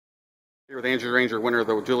Here with Andrew Ranger, winner of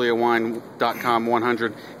the JuliaWine.com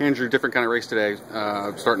 100. Andrew, different kind of race today,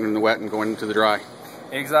 starting in the wet and going into the dry.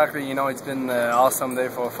 Exactly, you know, it's been an awesome day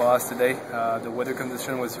for us today. The weather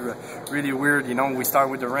condition was really weird, you know, we started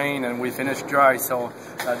with the rain and we finished dry, so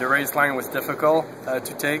the race line was difficult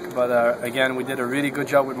to take, but again, we did a really good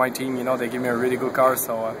job with my team, you know, they gave me a really good car,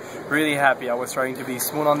 so really happy. I was trying to be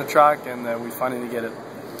smooth on the track and we finally get it.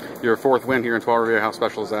 Your fourth win here in Trois-Rivieres, how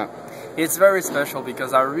special is that? It's very special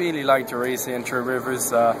because I really like to race in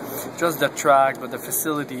Trois-Rivieres. Just the track, but the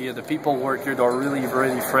facility, the people work here, they're really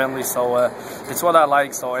friendly. So it's what I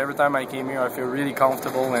like. So every time I came here, I feel really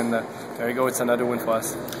comfortable. And there you go, it's another win for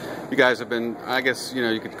us. You guys have been, I guess, you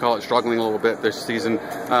know, you could call it struggling a little bit this season.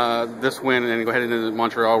 This win, and go ahead into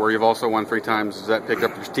Montreal, where you've also won 3 times. Does that pick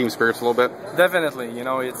up your team spirits a little bit? Definitely. You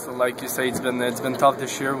know, it's like you say, it's been tough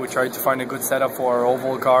this year. We tried to find a good setup for our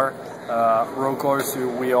oval car. Road course,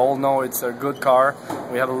 we all know it's a good car.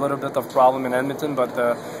 We had a little bit of problem in Edmonton, but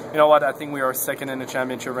you know what? I think we are second in the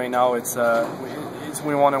championship right now.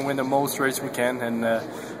 We want to win the most race we can, and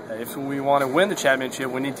if we want to win the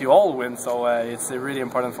championship, we need to all win. So it's really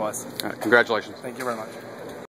important for us. All right, congratulations. Thank you very much.